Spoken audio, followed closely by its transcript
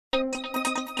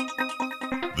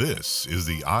This is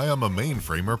the I Am a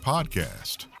Mainframer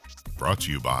podcast, brought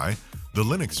to you by the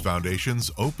Linux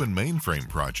Foundation's Open Mainframe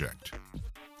Project.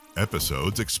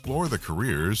 Episodes explore the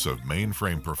careers of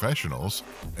mainframe professionals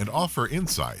and offer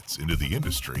insights into the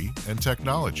industry and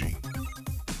technology.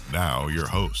 Now, your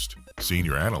host,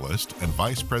 Senior Analyst and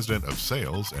Vice President of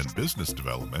Sales and Business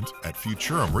Development at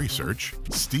Futurum Research,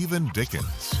 Stephen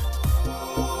Dickens.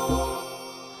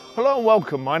 Hello and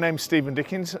welcome. My name's Stephen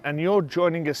Dickens, and you're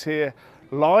joining us here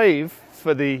live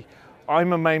for the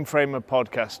I'm a Mainframer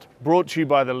podcast, brought to you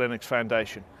by the Linux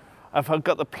Foundation. I've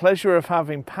got the pleasure of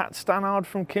having Pat Stannard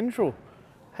from Kyndryl.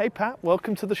 Hey Pat,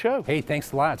 welcome to the show. Hey,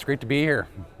 thanks a lot. It's great to be here.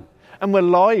 And we're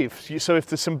live, so if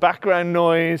there's some background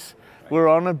noise, we're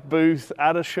on a booth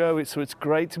at a show, so it's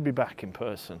great to be back in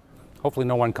person. Hopefully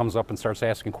no one comes up and starts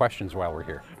asking questions while we're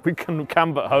here. We can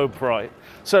but hope, right?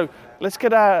 So let's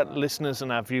get our listeners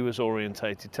and our viewers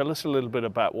orientated. Tell us a little bit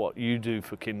about what you do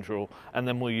for Kyndryl, and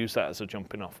then we'll use that as a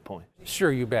jumping off point.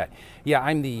 Sure, you bet. Yeah,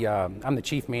 I'm the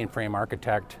chief mainframe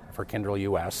architect for Kyndryl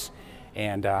US,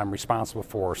 and I'm responsible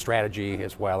for strategy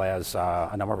as well as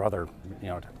a number of other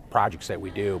projects that we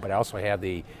do, but I also have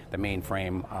the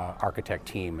mainframe architect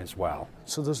team as well.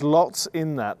 So there's lots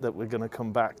in that we're going to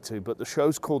come back to, but the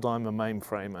show's called I'm a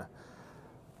Mainframer.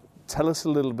 Tell us a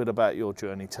little bit about your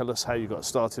journey. Tell us how you got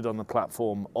started on the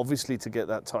platform. Obviously, to get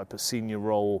that type of senior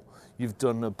role, you've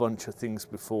done a bunch of things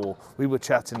before. We were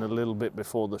chatting a little bit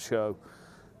before the show.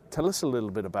 Tell us a little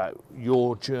bit about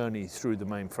your journey through the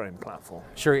mainframe platform.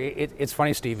 Sure, it's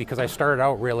funny, Steve, because I started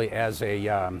out really as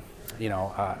a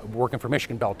working for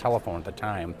Michigan Bell Telephone at the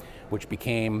time, which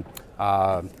became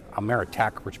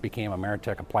Ameritech, which became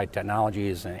Ameritech Applied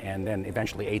Technologies, and then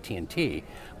eventually AT&T.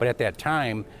 But at that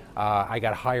time, I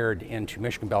got hired into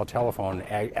Michigan Bell Telephone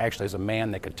actually as a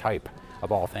man that could type,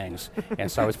 of all things.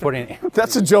 And so I was put in...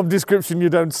 That's a job description you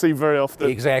don't see very often.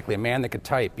 Exactly, a man that could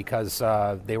type, because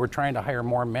they were trying to hire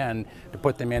more men to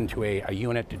put them into a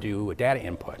unit to do data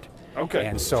input. Okay.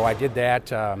 And so I did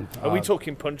that. Are we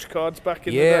talking punch cards back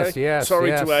in the day? Yes.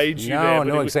 Sorry to age you there.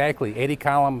 No, exactly.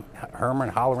 80-column Herman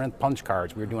Hollerith punch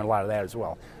cards. We were doing a lot of that as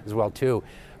well too.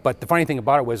 But the funny thing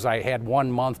about it was I had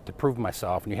 1 month to prove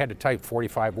myself, and you had to type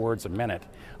 45 words a minute.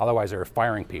 Otherwise, they were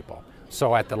firing people.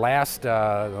 So at the last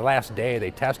day,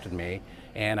 they tested me,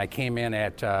 and I came in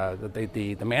at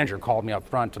the manager called me up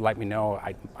front to let me know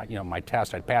my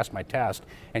test. I'd passed my test,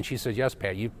 and she said, "Yes,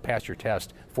 Pat, you passed your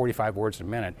test, 45 words a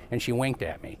minute," and she winked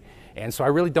at me. And so I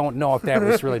really don't know if that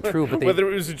was really true, but whether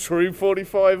it was a true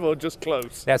 45 or just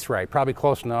close. That's right, probably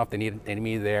close enough. They needed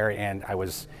me there, and I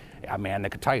was a man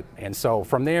that could type. And so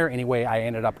from there, anyway, I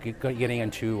ended up getting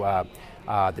into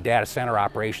the data center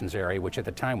operations area, which at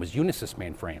the time was Unisys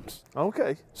mainframes.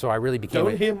 Okay. So I really became...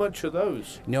 Don't hear much of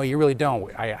those. No, you really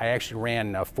don't. I actually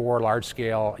ran 4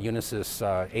 large-scale Unisys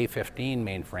A15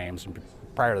 mainframes, and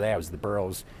prior to that was the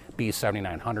Burroughs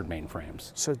B7900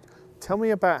 mainframes. So tell me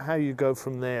about how you go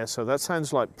from there. So that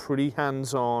sounds like pretty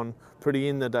hands-on, pretty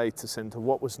in the data center.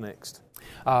 What was next?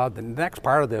 The next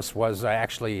part of this was I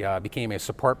actually became a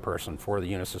support person for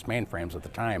the Unisys mainframes at the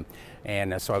time.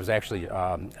 And so I was actually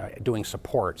doing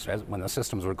support. So when the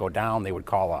systems would go down, they would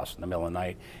call us in the middle of the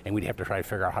night, and we'd have to try to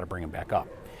figure out how to bring them back up.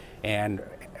 And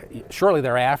shortly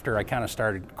thereafter, I kind of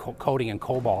started coding in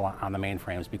COBOL on the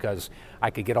mainframes, because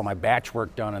I could get all my batch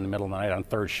work done in the middle of the night on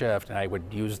third shift, and I would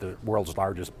use the world's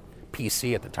largest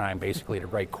PC at the time, basically, to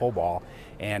write COBOL,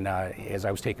 and as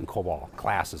I was taking COBOL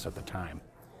classes at the time.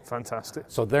 Fantastic.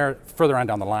 So there, further on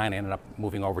down the line, I ended up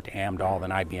moving over to Amdahl, then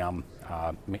IBM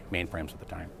mainframes at the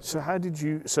time.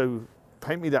 So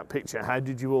paint me that picture. How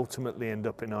did you ultimately end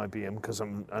up in IBM? Because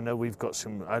I know we've got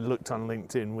I looked on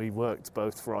LinkedIn, we worked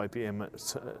both for IBM.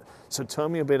 So tell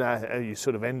me a bit how you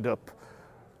sort of end up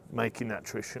making that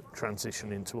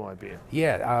transition into IBM.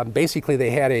 Yeah, basically they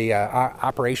had a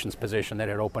operations position that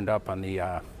had opened up on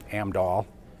the Amdahl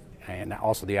and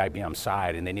also the IBM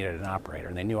side, and they needed an operator.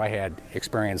 And they knew I had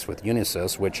experience with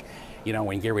Unisys, which,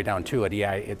 when you get right down to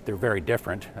it, they're very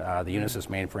different. The Unisys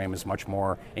mainframe is much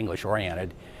more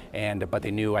English-oriented, but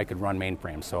they knew I could run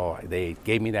mainframes. So they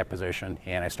gave me that position,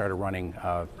 and I started running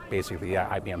basically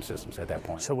IBM systems at that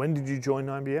point. So when did you join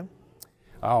IBM?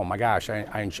 Oh my gosh,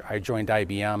 I joined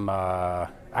IBM.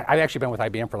 I've actually been with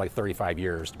IBM for like 35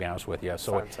 years, to be honest with you.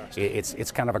 So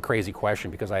it's kind of a crazy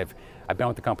question, because I've been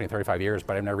with the company 35 years,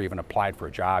 but I've never even applied for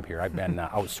a job here. I've been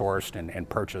outsourced and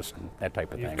purchased and that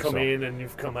type of thing. You've come in and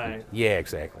you've come out. Yeah,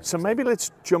 exactly. So maybe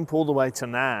let's jump all the way to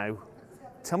now.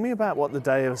 Tell me about what the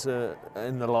day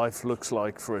in the life looks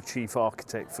like for a chief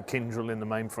architect for Kyndryl in the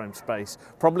mainframe space.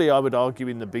 Probably, I would argue,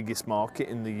 in the biggest market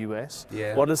in the US.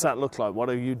 Yeah. What does that look like? What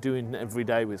are you doing every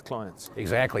day with clients?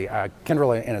 Exactly.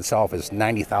 Kyndryl in itself is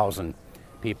 90,000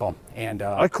 people. And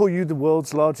I call you the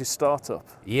world's largest startup.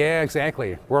 yeah,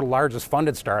 exactly. We're the largest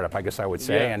funded startup, I guess I would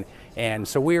say. Yeah. And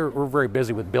so we're very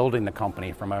busy with building the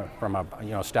company from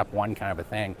a step one kind of a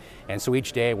thing. And so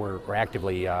each day we're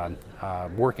actively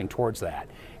working towards that.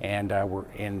 And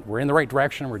we're in the right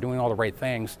direction. We're doing all the right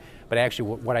things. But actually,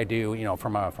 what I do,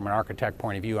 from an architect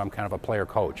point of view, I'm kind of a player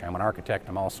coach. I'm an architect.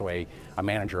 I'm also a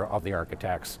manager of the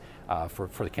architects for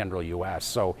the Kyndryl US.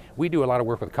 So we do a lot of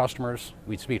work with customers.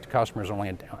 We speak to customers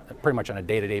pretty much on a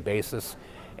day-to-day basis.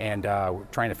 And we're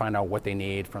trying to find out what they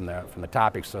need from the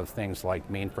topics of things like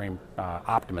mainframe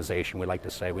optimization. We like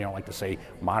to say, we don't like to say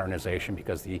modernization,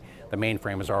 because the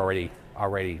mainframe is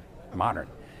already modern.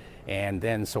 And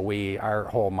then our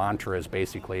whole mantra is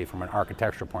basically, from an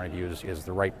architectural point of view, is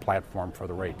the right platform for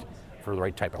the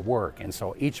right type of work. And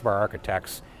so each of our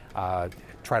architects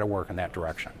try to work in that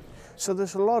direction. So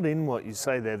there's a lot in what you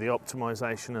say there, the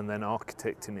optimization and then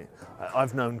architecting it.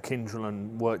 I've known Kyndryl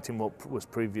and worked in what was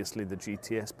previously the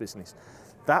GTS business.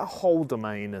 That whole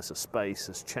domain as a space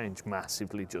has changed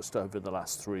massively just over the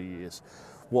last 3 years.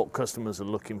 What customers are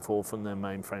looking for from their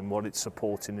mainframe, what it's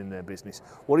supporting in their business.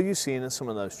 What are you seeing as some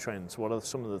of those trends? What are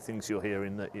some of the things you're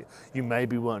hearing that you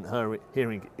maybe weren't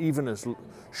hearing even as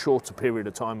short a period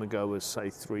of time ago as, say,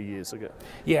 3 years ago?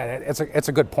 Yeah, it's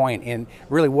a good point. And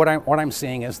really what I'm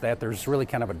seeing is that there's really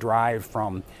kind of a drive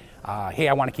from hey,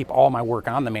 I want to keep all my work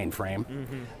on the mainframe,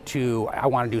 to I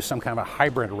want to do some kind of a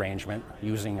hybrid arrangement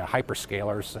using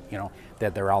hyperscalers,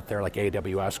 that they're out there like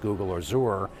AWS, Google, or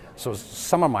Azure. So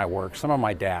some of my work, some of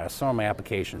my data, some of my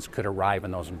applications could arrive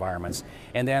in those environments.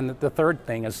 And then the third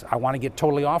thing is I want to get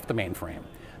totally off the mainframe.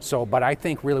 So, but I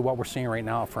think really what we're seeing right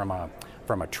now from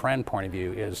a trend point of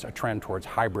view is a trend towards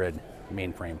hybrid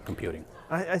mainframe computing.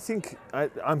 I think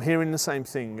I'm hearing the same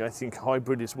thing. I think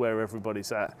hybrid is where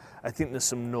everybody's at. I think there's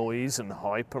some noise and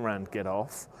hype around get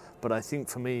off, but I think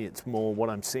for me it's more what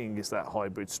I'm seeing is that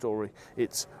hybrid story.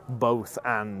 It's both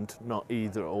and, not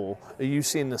either or. Are you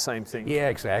seeing the same thing? Yeah,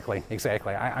 exactly.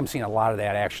 I'm seeing a lot of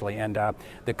that actually, and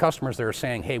the customers that are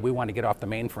saying, hey, we want to get off the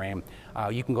mainframe,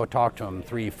 you can go talk to them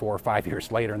 3, 4, 5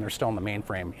 years later and they're still in the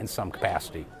mainframe in some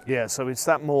capacity. Yeah, so it's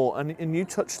that more, and you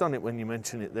touched on it when you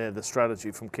mentioned it there, the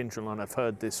strategy from Kyndryl, and I've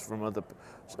heard this from other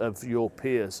of your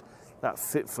peers, that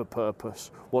fit for purpose.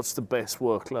 What's the best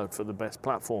workload for the best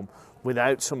platform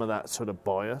without some of that sort of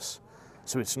bias?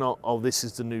 So it's not, oh, this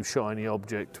is the new shiny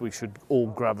object, we should all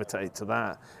gravitate to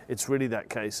that. It's really that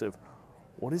case of,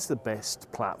 what is the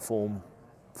best platform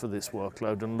for this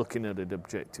workload, and looking at it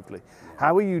objectively.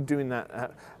 How are you doing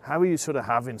that? How are you sort of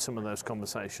having some of those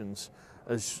conversations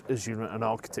as you're an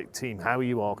architect team? How are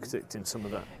you architecting some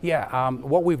of that? Yeah,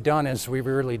 what we've done is we've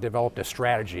really developed a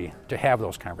strategy to have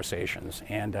those conversations,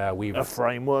 and we've a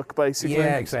framework basically.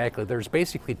 Yeah, exactly. There's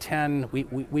basically 10.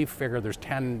 We've figured there's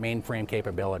 10 mainframe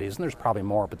capabilities, and there's probably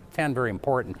more, but 10 very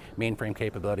important mainframe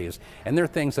capabilities, and they're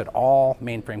things that all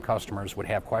mainframe customers would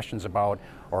have questions about,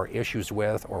 or issues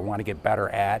with, or want to get better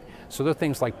at. So they're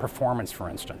things like performance, for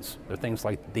instance. They're things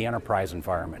like the enterprise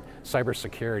environment,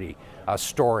 cybersecurity,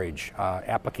 storage,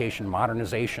 application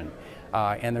modernization,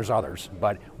 and there's others.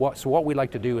 But what we'd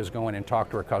like to do is go in and talk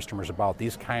to our customers about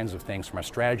these kinds of things from a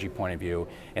strategy point of view,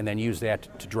 and then use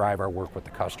that to drive our work with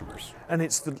the customers. And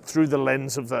it's through the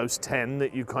lens of those 10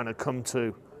 that you kind of come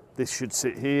to, this should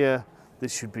sit here,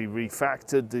 this should be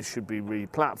refactored, this should be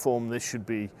re-platformed, this should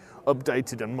be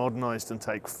updated and modernized and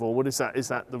take forward. Is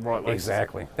that the right way?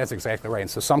 Exactly. That's exactly right. And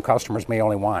so some customers may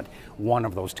only want one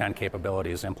of those 10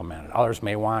 capabilities implemented. Others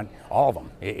may want all of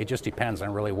them. It just depends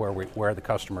on really where the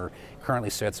customer currently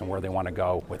sits and where they want to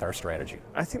go with our strategy.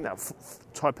 I think that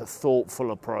type of thoughtful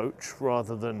approach,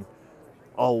 rather than,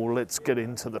 oh, let's get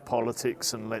into the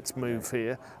politics and let's move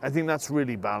here, I think that's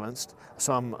really balanced.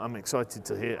 So I'm excited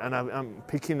to hear, and I'm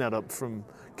picking that up from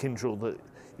Kyndryl, that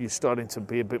you're starting to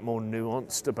be a bit more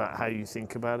nuanced about how you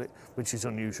think about it, which is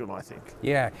unusual, I think.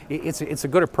 Yeah, it's a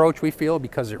good approach, we feel,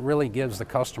 because it really gives the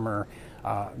customer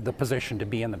the position to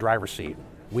be in the driver's seat.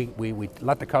 We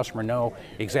let the customer know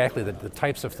exactly the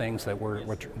types of things that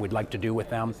we'd like to do with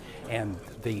them and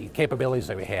the capabilities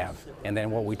that we have. And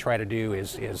then what we try to do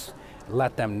is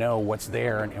let them know what's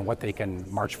there and what they can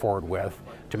march forward with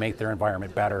to make their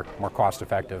environment better, more cost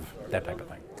effective, that type of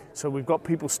thing. So we've got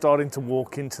people starting to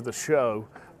walk into the show.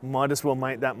 Might as well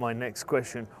make that my next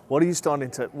question. What are you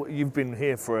starting to, you've been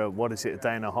here for a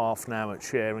day and a half now at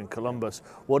Share in Columbus.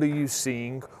 What are you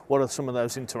seeing? What are some of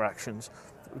those interactions?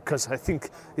 because I think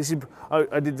this is,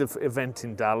 I did the event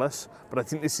in Dallas, but I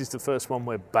think this is the first one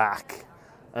we're back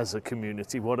as a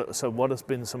community. What has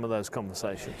been some of those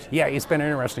conversations? Yeah, it's been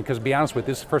interesting because, to be honest with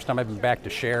you, this is the first time I've been back to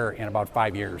Share in about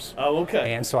 5 years. Oh,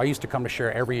 okay. And so I used to come to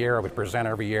Share every year, I would present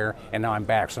every year, and now I'm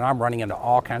back. So now I'm running into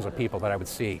all kinds of people that I would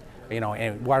see.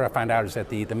 And what I found out is that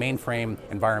the mainframe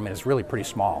environment is really pretty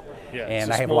small. Yeah, and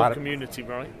it's I have small a lot of community,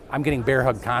 right? I'm getting bear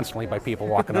hugged constantly by people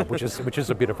walking up, which is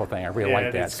a beautiful thing. I really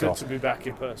like that. It's good to be back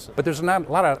in person. But there's not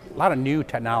a lot of new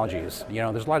technologies.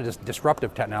 There's a lot of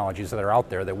disruptive technologies that are out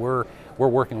there that we're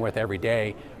working with every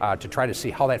day to try to see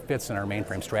how that fits in our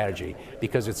mainframe strategy,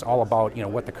 because it's all about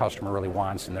what the customer really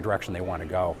wants and the direction they want to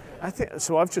go. I think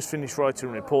so. I've just finished writing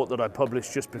a report that I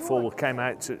published just before we came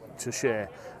out to Share,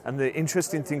 and the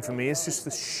interesting thing for me is just the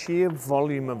sheer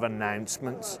volume of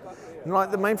announcements.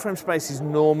 Like the mainframe space is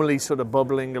normally sort of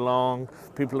bubbling along.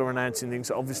 People are announcing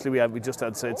things. Obviously, we just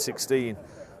had Z16,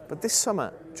 but this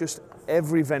summer, just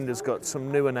every vendor's got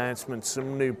some new announcements,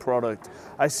 some new product.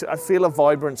 I feel a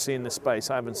vibrancy in the space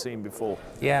I haven't seen before.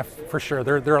 Yeah, for sure.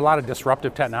 There are a lot of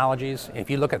disruptive technologies. If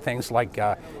you look at things like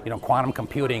quantum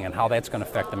computing and how that's going to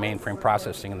affect the mainframe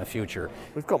processing in the future.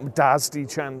 We've got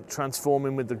DASD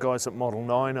transforming with the guys at Model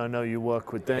 9. I know you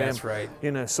work with them. That's right.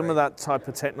 Some of that type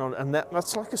of technology, and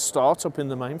that's like a startup in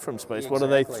the mainframe space. Exactly. What are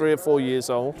they, 3 or 4 years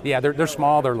old? Yeah, they're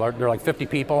small. They're like 50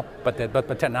 people, but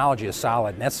the technology is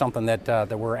solid, and that's something that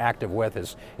we're active with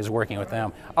is working with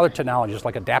them. Other technologies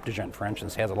like Adaptogen, for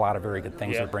instance, has a lot of very good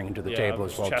things they're bringing to the table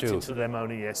as well too. I was chatting to them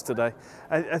only yesterday.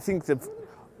 I think that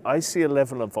I see a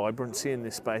level of vibrancy in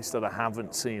this space that I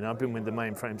haven't seen. I've been with the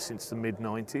mainframe since the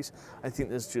mid-90s. I think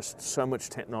there's just so much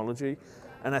technology,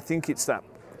 and I think it's that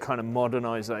kind of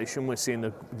modernization. We're seeing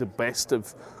the best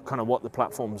of kind of what the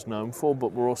platform's known for,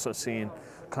 but we're also seeing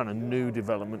kind of new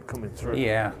development coming through.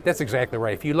 Yeah, that's exactly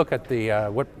right. If you look at the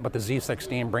what the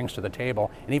Z16 brings to the table,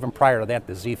 and even prior to that,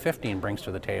 the Z15 brings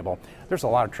to the table, there's a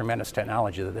lot of tremendous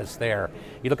technology that's there.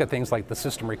 You look at things like the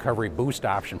system recovery boost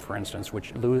option, for instance,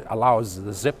 which allows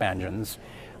the zip engines,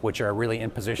 which are really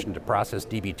in position to process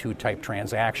DB2 type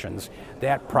transactions.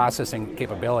 That processing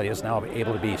capability is now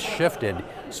able to be shifted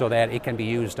so that it can be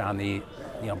used on the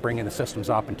bringing the systems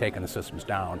up and taking the systems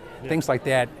down. Yeah. Things like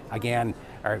that, again,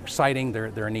 are exciting. They're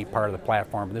a neat part of the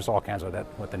platform, but there's all kinds of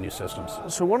that with the new systems.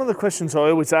 So one of the questions I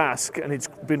always ask, and it's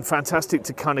been fantastic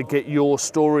to kind of get your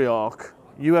story arc,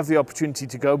 you have the opportunity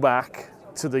to go back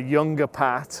to the younger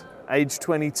Pat, age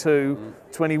 22,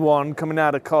 21, coming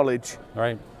out of college.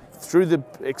 Right. Through the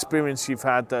experience you've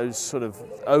had, those sort of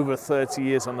over 30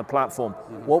 years on the platform,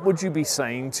 what would you be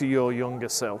saying to your younger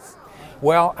self?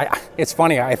 Well, it's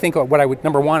funny. I think what I would,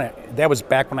 number one, that was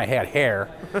back when I had hair,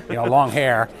 long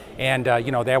hair, and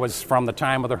that was from the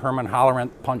time of the Herman Hollerith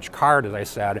punch card, as I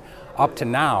said, up to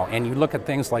now. And you look at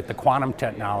things like the quantum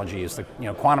technologies, the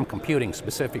quantum computing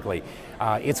specifically.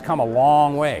 It's come a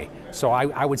long way. So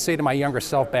I would say to my younger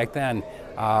self back then,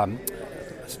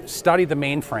 study the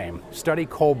mainframe, study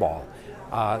COBOL.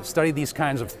 Study these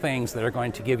kinds of things that are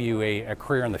going to give you a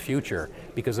career in the future,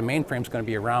 because the mainframe's going to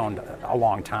be around a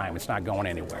long time. It's not going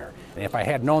anywhere. And if I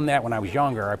had known that when I was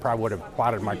younger, I probably would have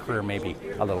plotted my career maybe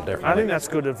a little differently. I think that's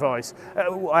good advice.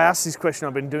 I asked this question,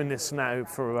 I've been doing this now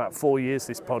for about 4 years,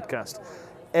 this podcast.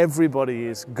 Everybody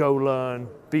is go learn,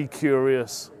 be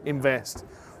curious, invest.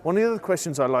 One of the other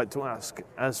questions I like to ask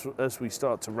as we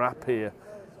start to wrap here,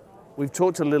 we've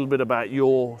talked a little bit about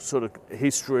your sort of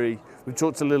history. We've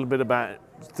talked a little bit about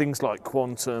things like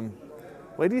quantum.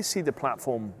 Where do you see the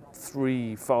platform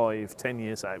 3, 5, 10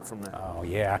 years out from now? Oh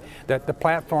yeah, the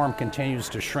platform continues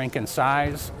to shrink in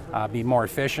size, be more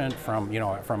efficient from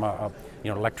a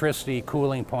electricity,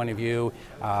 cooling point of view,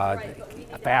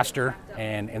 faster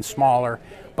and smaller.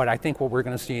 But I think what we're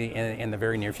going to see in the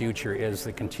very near future is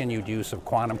the continued use of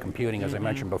quantum computing, as I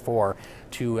mentioned before,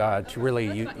 to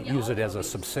really use it as a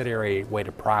subsidiary way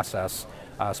to process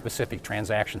specific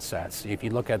transaction sets. If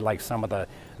you look at like some of the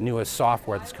newest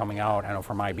software that's coming out, I know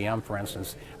from IBM, for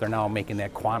instance, they're now making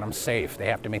that quantum safe. They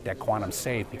have to make that quantum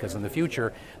safe because in the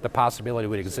future, the possibility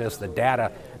would exist that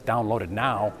data downloaded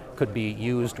now could be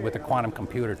used with a quantum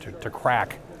computer to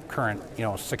crack current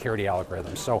security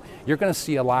algorithms. So you're going to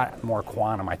see a lot more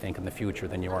quantum, I think, in the future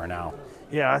than you are now.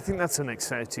 Yeah, I think that's an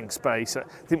exciting space. I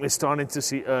think we're starting to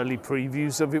see early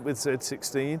previews of it with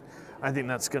Z16. I think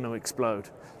that's going to explode.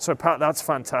 So Pat, that's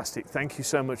fantastic. Thank you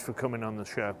so much for coming on the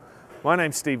show. My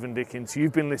name's Stephen Dickens.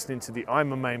 You've been listening to the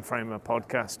I'm a Mainframer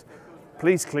podcast.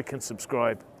 Please click and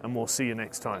subscribe, and we'll see you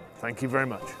next time. Thank you very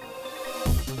much.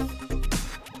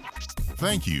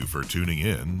 Thank you for tuning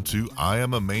in to I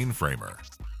Am a Mainframer.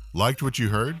 Liked what you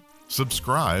heard?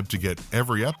 Subscribe to get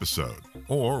every episode,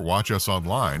 or watch us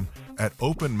online at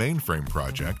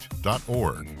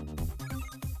openmainframeproject.org.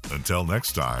 Until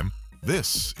next time,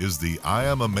 this is the I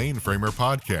Am a Mainframer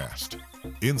podcast.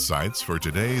 Insights for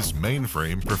today's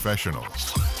mainframe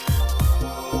professionals.